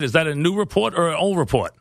Is that a new report or an old report?